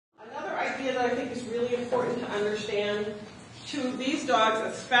idea that I think is really important to understand. To these dogs,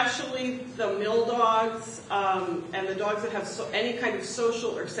 especially the mill dogs and the dogs that have any kind of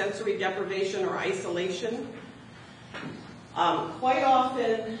social or sensory deprivation or isolation, quite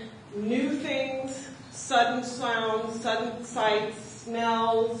often new things, sudden sounds, sudden sights,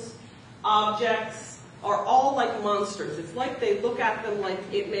 smells, objects are all like monsters. It's like they look at them like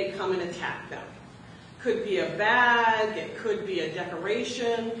it may come and attack them. Could be a bag, it could be a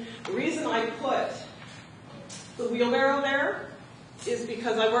decoration. The reason I put the wheelbarrow there is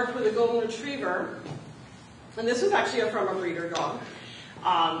because I worked with a golden retriever, and this was actually from a breeder dog.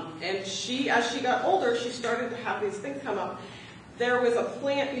 And she, as she got older, she started to have these things come up. There was a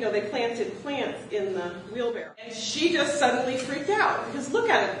plant, they planted plants in the wheelbarrow. And she just suddenly freaked out, because look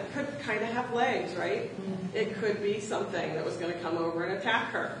at it, it could kind of have legs, right? It could be something that was going to come over and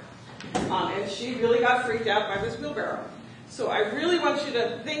attack her. And she really got freaked out by this wheelbarrow. So I really want you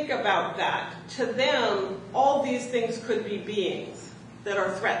to think about that. To them, all these things could be beings that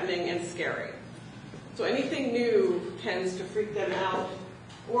are threatening and scary. So anything new tends to freak them out,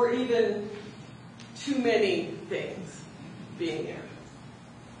 or even too many things being there.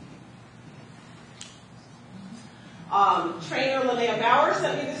 Trainer Linnea Bauer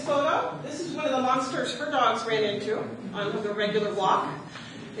sent me this photo. This is one of the monsters her dogs ran into on the regular walk.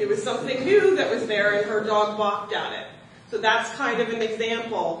 It was something new that was there, and her dog balked at it. So that's kind of an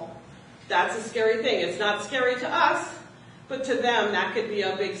example. That's a scary thing. It's not scary to us, but to them, that could be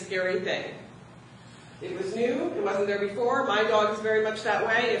a big scary thing. It was new. It wasn't there before. My dog is very much that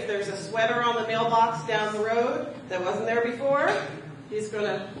way. If there's a sweater on the mailbox down the road that wasn't there before, he's going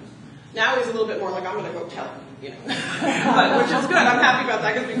to... Now he's a little bit more like, I'm going to go tell him, but, which is good. I'm happy about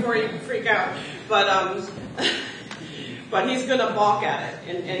that, because before you freak out. But he's going to balk at it,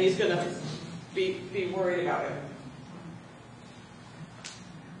 and he's going to be worried about it.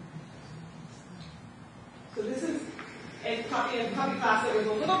 So this is a puppy in puppy class that was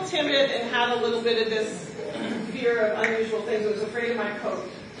a little timid and had a little bit of this fear of unusual things. It was afraid of my coat.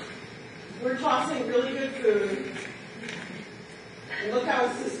 We're tossing really good food. And look how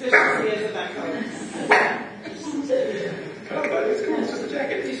suspicious he is of that coat. Oh, but it's cool. It's just a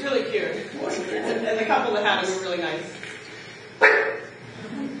jacket. He's really cute. And the couple that had him were really nice.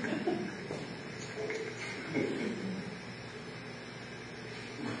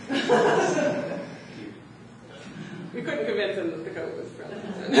 We couldn't convince him that the coat was from.